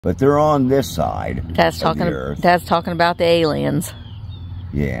But they're on this side. Dad's talking about the aliens.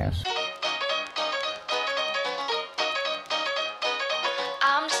 Yes.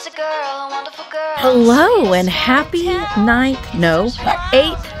 I'm just a girl, a wonderful girl. Hello and happy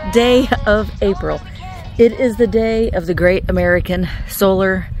 8th day of April. It is the day of the great American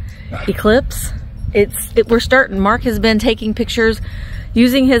solar eclipse. We're starting. Mark has been taking pictures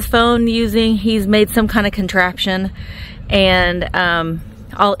using his phone, he's made some kind of contraption, and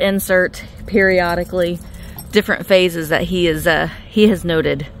I'll insert periodically different phases that he has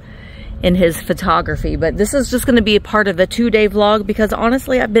noted in his photography. But this is just going to be a part of a 2-day vlog because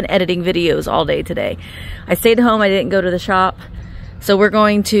honestly I've been editing videos all day today. I stayed home, I didn't go to the shop, so we're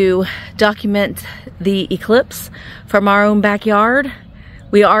going to document the eclipse from our own backyard.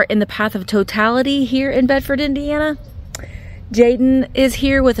 We are in the path of Totality here in Bedford, Indiana. Jaden is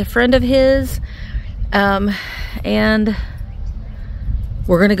here with a friend of his, and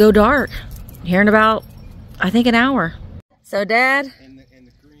we're gonna go dark here in about, I think, an hour. So Dad,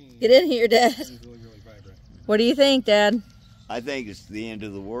 get in here, Dad. What do you think, Dad? I think it's the end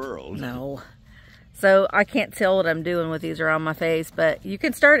of the world. No. So I can't tell what I'm doing with these around my face, but you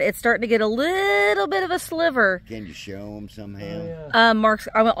can start. It's starting to get a little bit of a sliver. Can you show them somehow?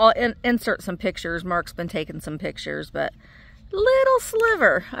 I'll insert some pictures. Mark's been taking some pictures, but little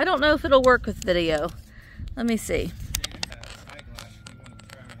sliver. I don't know if it'll work with video. Let me see.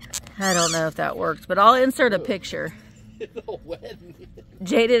 I don't know if that works, but I'll insert a picture.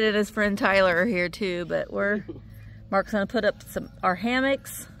 Jaden and his friend Tyler are here too, but Mark's gonna put up our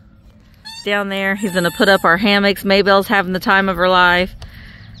hammocks down there. He's gonna put up our hammocks. Maybelle's having the time of her life.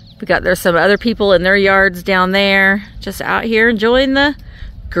 There's some other people in their yards down there, just out here enjoying the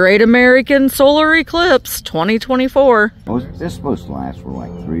Great American Solar Eclipse 2024. Was this supposed to last for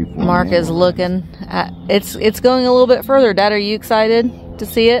like 3-4 minutes? Mark is looking at it's going a little bit further. Dad, are you excited to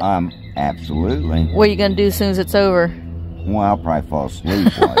see it? Absolutely. What are you gonna do as soon as it's over? Well, I'll probably fall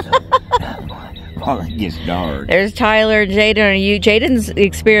asleep while it gets dark. There's Tyler and Jaden. Jaden's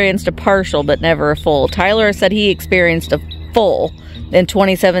experienced a partial, but never a full. Tyler said he experienced a full in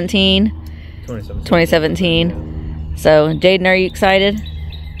 2017. 2017. So, Jaden, are you excited?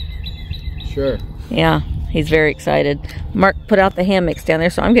 Sure. Yeah, he's very excited. Mark put out the hammocks down there,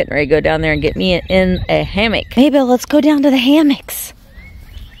 so I'm getting ready to go down there and get me in a hammock. Hey, Bill, let's go down to the hammocks.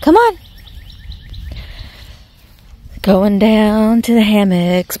 Come on. Going down to the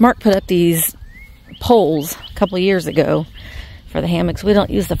hammocks. Mark put up these poles a couple years ago for the hammocks. We don't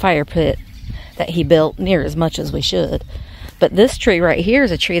use the fire pit that he built near as much as we should. But this tree right here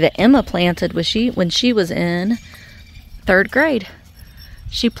is a tree that Emma planted when she was in 3rd grade.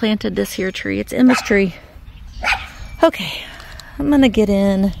 She planted this here tree. It's Emma's tree. Okay, I'm gonna get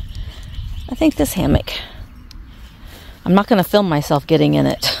in, I think, this hammock. I'm not gonna film myself getting in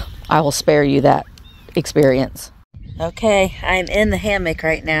it. I will spare you that experience. Okay, I'm in the hammock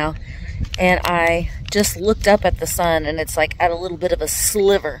right now, and I just looked up at the sun, and it's like at a little bit of a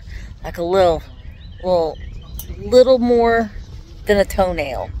sliver, like a little more than a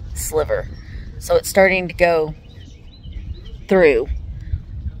toenail sliver. So it's starting to go through.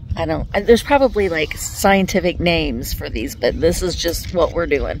 There's probably like scientific names for these, but this is just what we're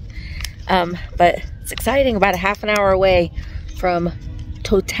doing. But it's exciting. About a half an hour away from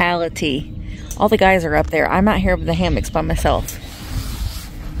Totality. All the guys are up there. I'm out here with the hammocks by myself,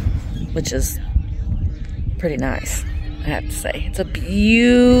 which is pretty nice, I have to say. It's a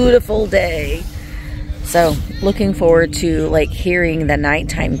beautiful day. So looking forward to like hearing the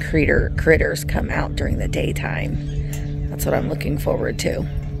nighttime critters come out during the daytime. That's what I'm looking forward to.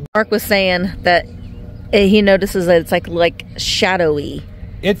 Mark was saying that he notices that it's like shadowy.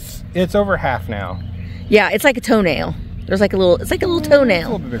 It's over half now. Yeah, it's like a toenail. It's like a little toenail. It's a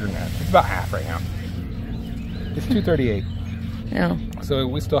little bit bigger than that. It's about half right now. It's 2:38. Yeah. So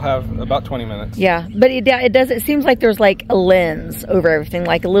we still have about 20 minutes. Yeah, but it does. It seems like there's like a lens over everything,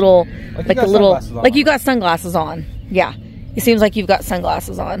 like a little, like you got sunglasses on. Yeah, it seems like you've got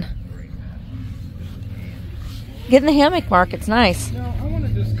sunglasses on. Get in the hammock, Mark. It's nice. No, I want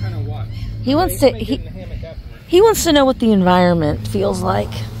to just kind of watch. He wants to. He wants to know what the environment feels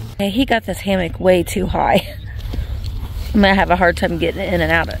like. Okay, he got this hammock way too high. I'm gonna have a hard time getting in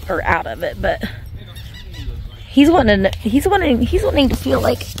and out of it, but he's wanting to feel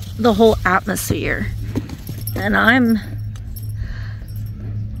like the whole atmosphere, and I'm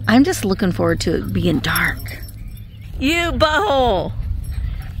just looking forward to it being dark. You butthole!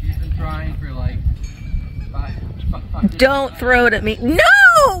 He's been trying for like 5 Don't throw it at me.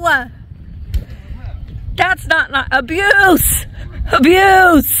 No! That's not abuse!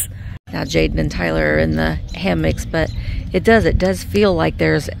 Abuse! Now Jaden and Tyler are in the hammocks, but It does. It does feel like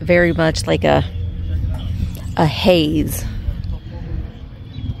there's very much like a haze.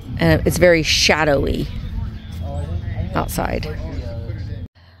 And it's very shadowy outside.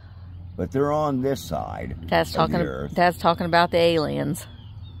 But they're on this side. Dad's of the Earth. talking about the aliens.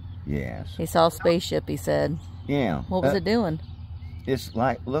 Yes. He saw a spaceship, he said. Yeah. What was it doing? It's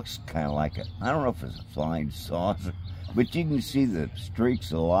like, looks kind of like I don't know if it's a flying saucer, but you can see the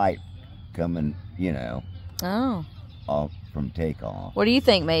streaks of light coming, you know, off from takeoff. What do you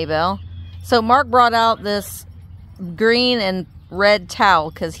think, Maybelle? So Mark brought out this green and red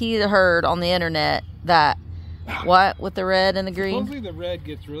towel because he heard on the internet that what with the red and the green? Supposedly the red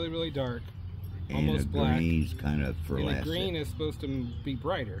gets really, really dark, And almost the black. green's kind of And the fluorescent. green is supposed to be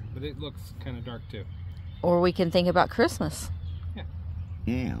brighter, but it looks kind of dark too. Or we can think about Christmas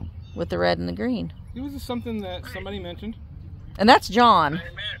Yeah. with the red and the green. It was something that somebody mentioned. And that's John.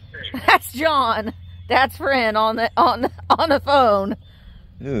 That's John. Dad's friend on the phone.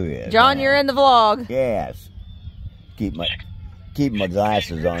 Who is John, that? you're in the vlog. Yes. Keep my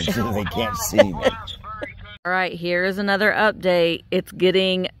glasses on so they can't see me. All right, here's another update. It's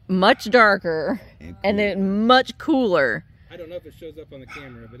getting much darker and then much cooler. I don't know if it shows up on the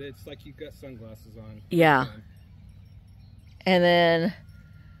camera, but it's like you've got sunglasses on. Yeah. And then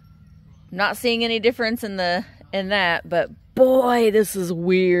not seeing any difference in that, but boy, this is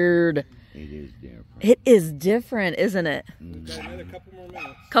weird. It is different. It is different, isn't it? We've got another couple more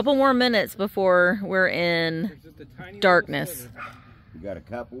minutes. Couple more minutes before we're in There's just a tiny darkness. little sliver. We got a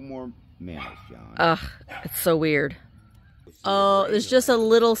couple more minutes, John. Ugh, it's so weird. Oh, there's just a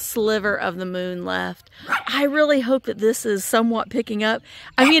little sliver of the moon left. I really hope that this is somewhat picking up.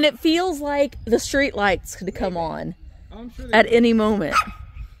 I mean, it feels like the street lights could come on I'm sure they at any moment.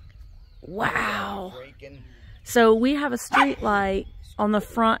 Wow. So we have a street light on the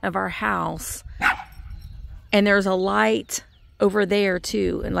front of our house, and there's a light over there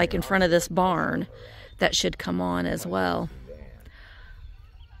too, and like in front of this barn that should come on as well.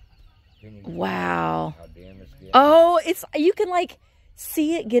 Wow. Oh, you can like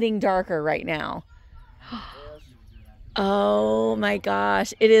see it getting darker right now. Oh my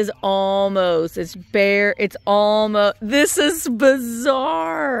gosh, it is almost, it's almost, this is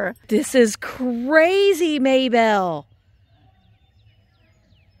bizarre. This is crazy, Maybelle.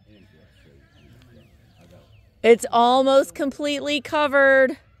 It's almost completely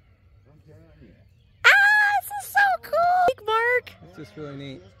covered. Ah, this is so cool. Mark. It's just really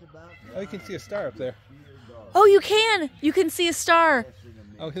neat. Oh, you can see a star up there. Oh, you can. You can see a star.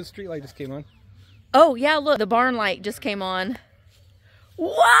 Oh, his street light just came on. Oh, yeah, look. The barn light just came on.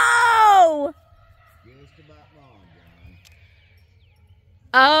 Whoa!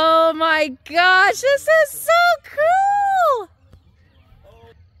 Oh, my gosh. This is so cool.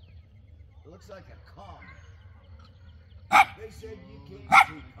 It looks like a comet. They said you can't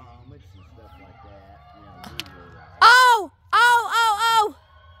see comets and stuff like that. You know, Oh, oh, oh, oh.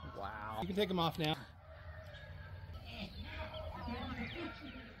 Wow. You can take them off now.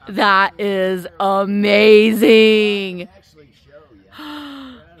 That is amazing.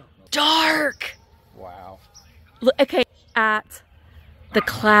 Dark. Wow. Look, okay, at the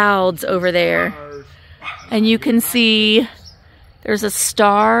clouds over there. And you can see there's a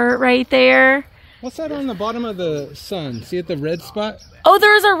star right there. What's that on the bottom of the sun? See it, the red spot? Oh,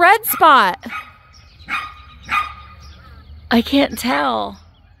 there's a red spot. I can't tell.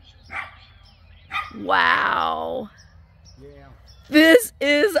 Wow. This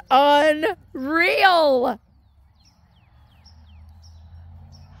is unreal.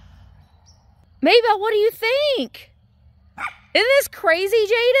 Maybelle, what do you think? Isn't this crazy,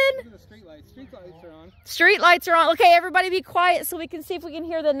 Jaden? Look at the street lights. Street lights are on. Street lights are on. Okay, everybody be quiet so we can see if we can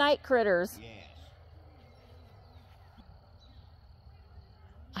hear the night critters.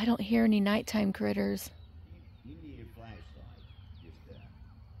 I don't hear any nighttime critters. You need a flashlight just to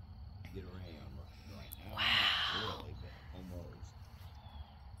get around. Wow. Really, but almost.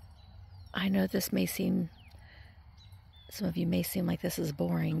 I know this may seem, some of you may seem like this is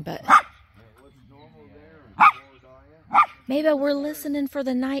boring, but maybe we're listening for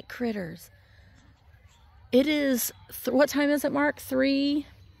the night critters. It is, what time is it, Mark? 3?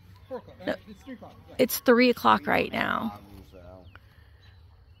 4 o'clock. No, It's 3 o'clock. Yeah. it's 3 o'clock right now.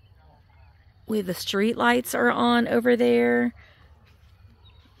 The street lights are on over there.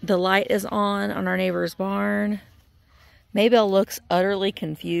 The light is on our neighbor's barn. Maybelle looks utterly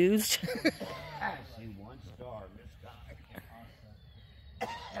confused.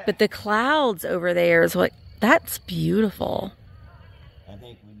 But the clouds over there is what, that's beautiful. I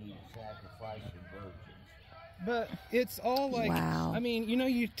think we need to sacrifice the virgins. But it's all like, Wow. I mean, you know,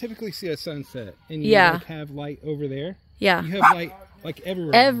 you typically see a sunset and you Yeah. like have light over there. Yeah. You have like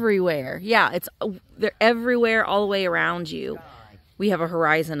everywhere. Everywhere. Yeah, they're everywhere all the way around you. We have a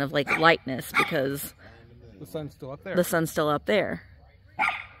horizon of like lightness because the sun's still up there. The sun's still up there.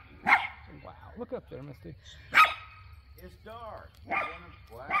 Wow, look up there, Misty. It's dark.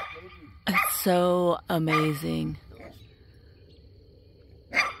 It's so amazing.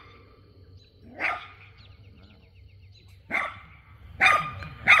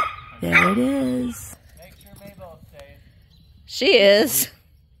 There it is. Make sure Maybell's safe. She is.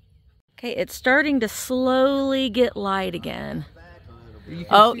 Okay, it's starting to slowly get light again.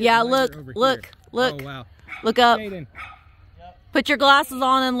 Oh, yeah, look. Oh, wow. Look up. Jaden. Put your glasses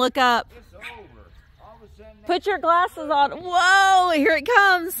on and look up. Put your glasses on. Whoa, here it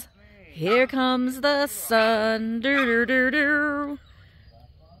comes. Here comes the sun. Doo, doo, doo, doo.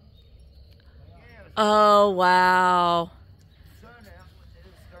 Oh, wow.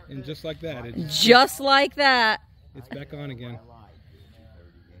 And just like that. It's back on again.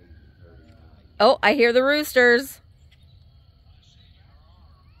 Oh, I hear the roosters.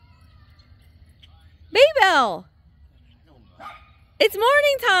 Maybell! It's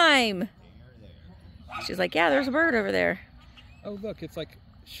morning time! She's like, yeah, there's a bird over there. Oh, look, it's like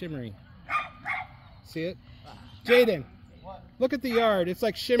shimmery. See it? Jaden, look at the yard. It's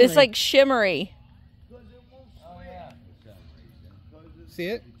like shimmery. It's like shimmery. See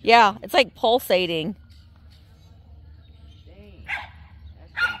it? Yeah, it's like pulsating.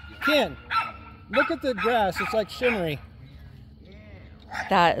 Ken, look at the grass. It's like shimmery.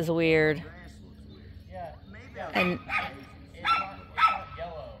 That is weird. And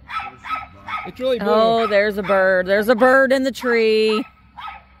it's really blue. Oh, there's a bird. There's a bird in the tree.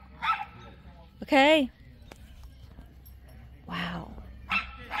 Okay. Wow.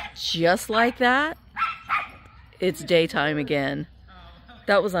 Just like that, it's daytime again.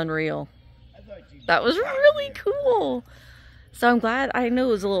 That was unreal. That was really cool. So I'm glad. I know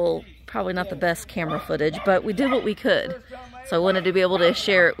it was a little, probably not the best camera footage, but we did what we could. So I wanted to be able to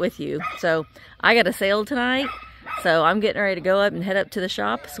share it with you. So I got a sale tonight. So I'm getting ready to go up and head up to the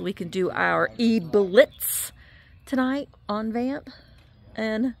shop so we can do our e-blitz tonight on Vamp.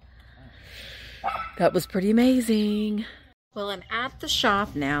 And that was pretty amazing. Well, I'm at the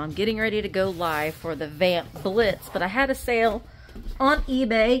shop now. I'm getting ready to go live for the Vamp Blitz, but I had a sale on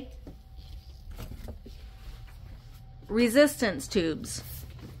eBay. Resistance tubes.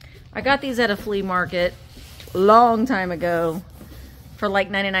 I got these at a flea market a long time ago for like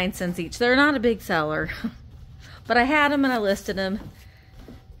 99 cents each. They're not a big seller, but I had them and I listed them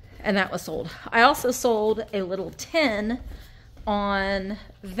and that was sold. I also sold a little tin on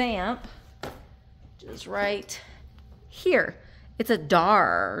Vamp, just right here. It's a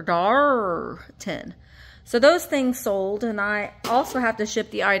dar tin. So those things sold, and I also have to ship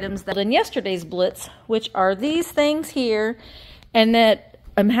the items that in yesterday's Blitz, which are these things here, and that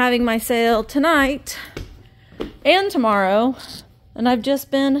I'm having my sale tonight and tomorrow. And I've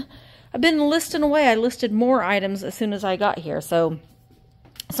been listing away. I listed more items as soon as I got here. So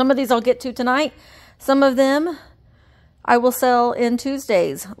some of these I'll get to tonight. Some of them I will sell in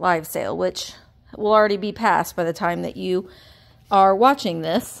Tuesday's live sale, which will already be past by the time that you are watching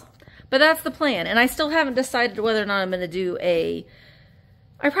this. But that's the plan. And I still haven't decided whether or not I'm going to do I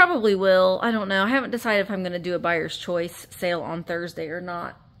probably will. I don't know. I haven't decided if I'm going to do a buyer's choice sale on Thursday or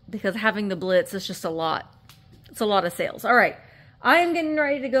not. Because having the Blitz is just a lot. It's a lot of sales. All right. I am getting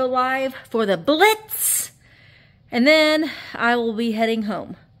ready to go live for the Blitz. And then I will be heading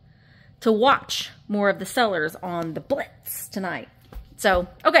home to watch more of the sellers on the Blitz tonight. So,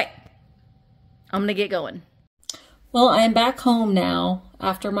 okay. I'm going to get going. Well, I am back home now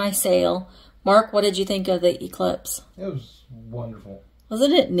after my sale. Mark, what did you think of the Eclipse? It was wonderful.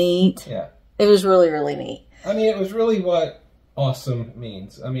 Wasn't it neat? Yeah. It was really, really neat. I mean, it was really what awesome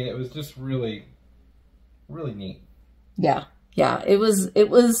means. I mean, it was just really, really neat. Yeah. Yeah. It was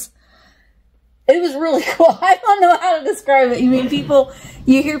really cool. I don't know how to describe it. You mean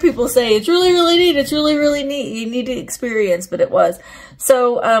you hear people say, it's really, really neat. It's really, really neat. You need to experience, but it was.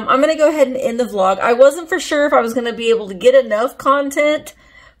 So, I'm going to go ahead and end the vlog. I wasn't for sure if I was going to be able to get enough content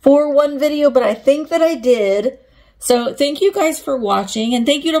for one video, but I think that I did. So, thank you guys for watching, and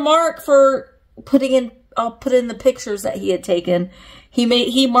thank you to Mark for I'll put in the pictures that he had taken.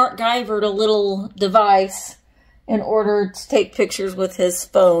 He Mark Guyvered a little device in order to take pictures with his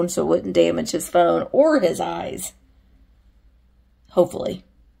phone so it wouldn't damage his phone or his eyes. Hopefully.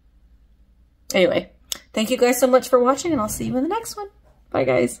 Anyway, thank you guys so much for watching, and I'll see you in the next one. Bye,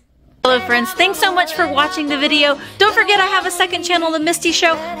 guys. Hello friends, thanks so much for watching the video. Don't forget I have a second channel, The Misty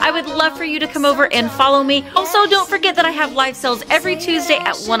Show. I would love for you to come over and follow me. Also, don't forget that I have live sales every Tuesday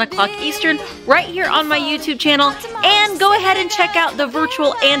at 1 o'clock Eastern right here on my YouTube channel. And go ahead and check out the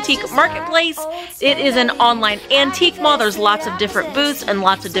virtual antique marketplace. It is an online antique mall. There's lots of different booths and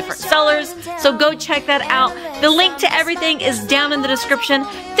lots of different sellers. So go check that out. The link to everything is down in the description.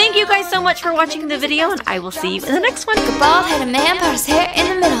 Thank you guys so much for watching the video, and I will see you in the next one. A bald-headed man, part his hair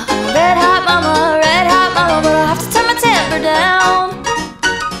in the middle. I'm a red hot mama, but I have to turn my temper down.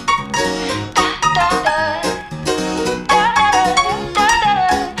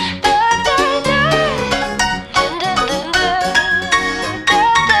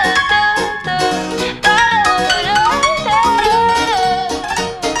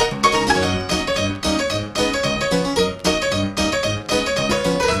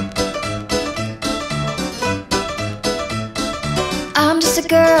 I'm just a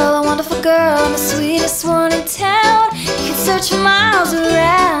girl, a wonderful girl, I'm the sweetest one in town. You can search for miles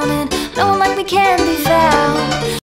around and no one like me can be found.